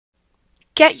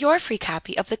Get your free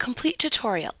copy of the complete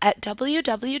tutorial at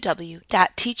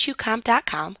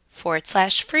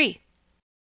www.teachucomp.com/free.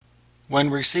 When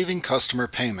receiving customer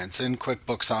payments in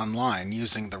QuickBooks Online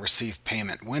using the Receive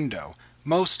Payment window,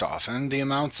 most often the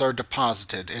amounts are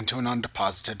deposited into an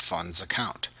undeposited funds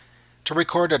account. To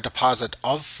record a deposit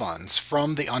of funds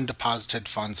from the undeposited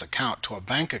funds account to a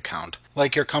bank account,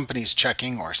 like your company's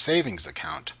checking or savings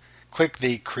account, click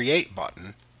the Create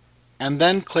button, and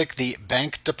then click the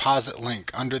Bank Deposit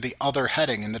link under the Other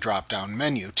heading in the drop-down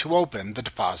menu to open the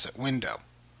deposit window.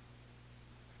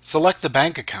 Select the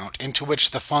bank account into which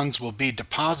the funds will be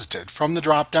deposited from the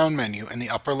drop-down menu in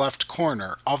the upper left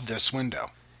corner of this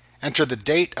window. Enter the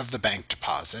date of the bank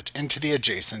deposit into the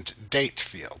adjacent Date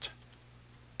field.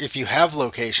 If you have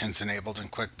locations enabled in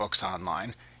QuickBooks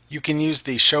Online, you can use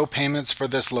the Show Payments for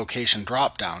this location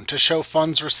drop-down to show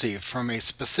funds received from a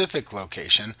specific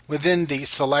location within the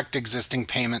Select Existing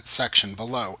Payments section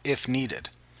below if needed.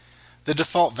 The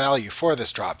default value for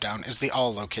this drop-down is the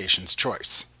All Locations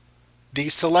choice. The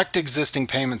Select Existing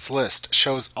Payments list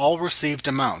shows all received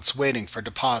amounts waiting for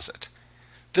deposit.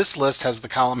 This list has the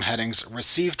column headings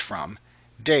Received From,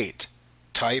 Date,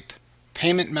 Type,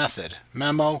 Payment Method,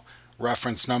 Memo,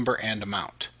 Reference Number, and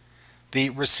Amount.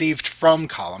 The Received From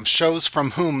column shows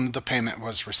from whom the payment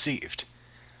was received.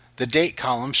 The Date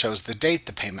column shows the date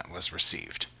the payment was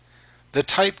received. The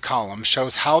Type column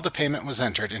shows how the payment was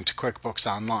entered into QuickBooks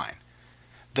Online.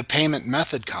 The Payment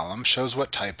Method column shows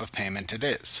what type of payment it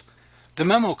is. The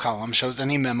Memo column shows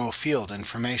any memo field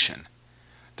information.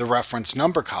 The Reference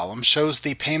Number column shows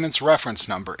the payment's reference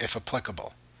number if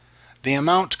applicable. The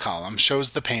Amount column shows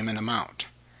the payment amount.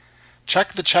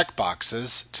 Check the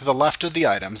checkboxes to the left of the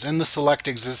items in the Select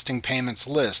Existing Payments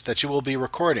list that you will be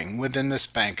recording within this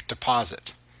bank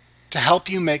deposit. To help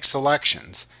you make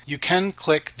selections, you can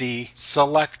click the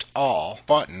Select All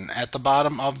button at the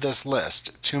bottom of this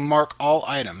list to mark all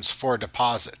items for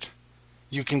deposit.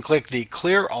 You can click the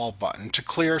Clear All button to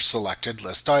clear selected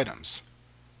list items.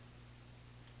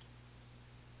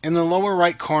 In the lower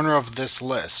right corner of this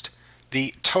list,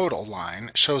 the Total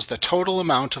line shows the total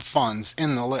amount of funds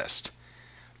in the list.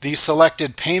 The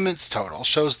Selected Payments total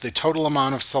shows the total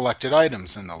amount of selected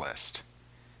items in the list.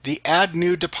 The Add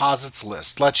New Deposits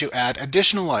list lets you add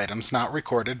additional items not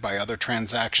recorded by other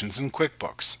transactions in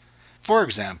QuickBooks. For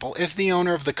example, if the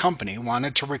owner of the company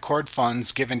wanted to record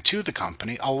funds given to the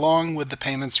company along with the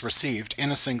payments received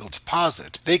in a single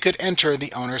deposit, they could enter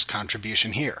the owner's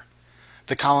contribution here.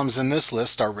 The columns in this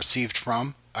list are Received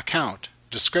From, Account,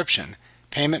 Description,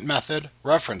 Payment Method,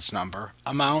 Reference Number,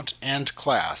 Amount, and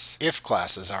Class, if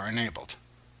classes are enabled.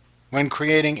 When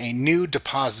creating a new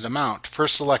deposit amount,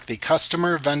 first select the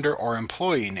customer, vendor, or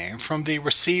employee name from the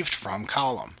Received From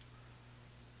column.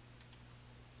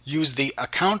 Use the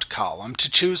Account column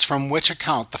to choose from which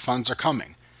account the funds are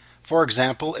coming. For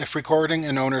example, if recording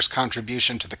an owner's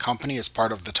contribution to the company as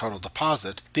part of the total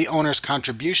deposit, the owner's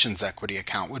contributions equity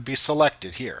account would be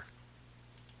selected here.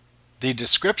 The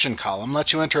Description column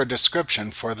lets you enter a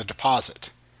description for the deposit.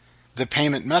 The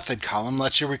Payment Method column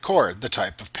lets you record the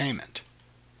type of payment.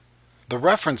 The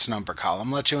Reference Number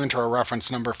column lets you enter a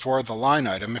reference number for the line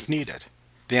item if needed.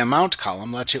 The Amount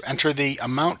column lets you enter the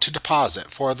amount to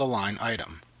deposit for the line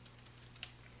item.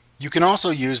 You can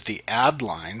also use the Add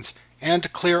Lines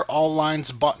and Clear All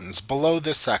Lines buttons below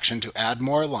this section to add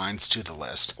more lines to the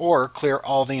list, or clear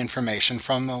all the information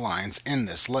from the lines in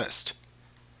this list.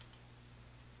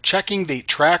 Checking the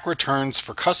Track Returns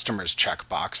for Customers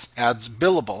checkbox adds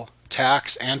billable,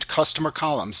 tax, and customer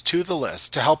columns to the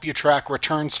list to help you track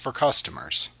returns for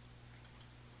customers.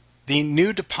 The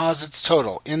New Deposits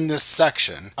total in this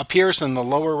section appears in the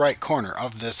lower right corner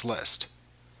of this list.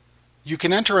 You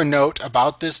can enter a note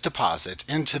about this deposit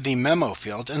into the Memo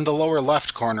field in the lower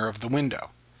left corner of the window.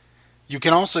 You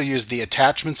can also use the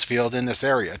Attachments field in this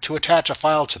area to attach a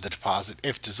file to the deposit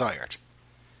if desired.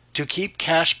 To keep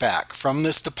cash back from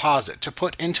this deposit to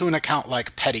put into an account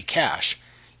like Petty Cash,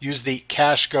 use the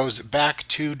Cash Goes Back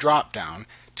To drop-down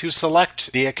to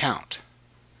select the account.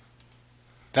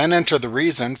 Then enter the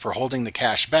reason for holding the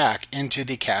cash back into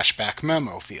the Cashback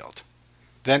Memo field.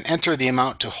 Then enter the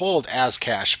amount to hold as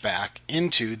cash back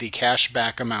into the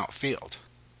Cashback Amount field.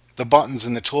 The buttons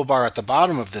in the toolbar at the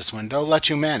bottom of this window let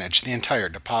you manage the entire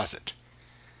deposit.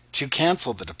 To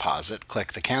cancel the deposit,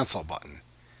 click the Cancel button.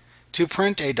 To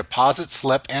print a deposit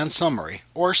slip and summary,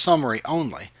 or summary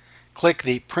only, click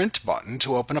the Print button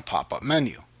to open a pop-up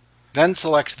menu. Then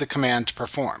select the command to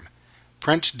perform: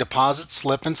 Print Deposit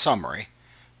Slip and Summary,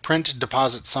 Print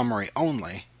Deposit Summary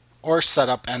Only, or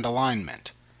Setup and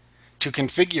Alignment. To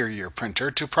configure your printer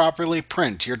to properly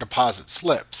print your deposit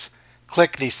slips,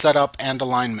 click the Setup and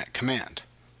Alignment command.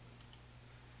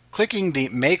 Clicking the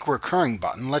Make Recurring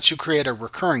button lets you create a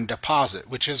recurring deposit,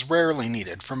 which is rarely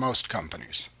needed for most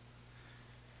companies.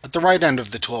 At the right end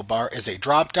of the toolbar is a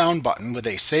drop-down button with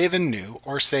a Save in New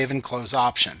or Save and Close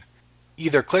option.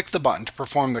 Either click the button to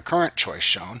perform the current choice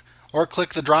shown, or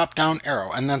click the drop-down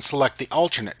arrow and then select the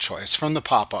alternate choice from the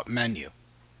pop-up menu.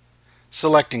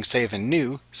 Selecting Save in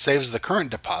New saves the current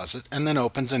deposit and then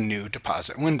opens a new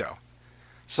deposit window.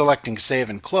 Selecting Save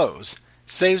and Close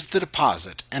saves the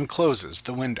deposit and closes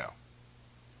the window.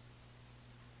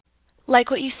 Like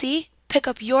what you see? Pick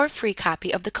up your free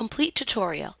copy of the complete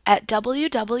tutorial at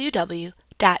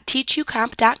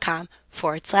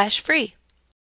www.teachucomp.com/free.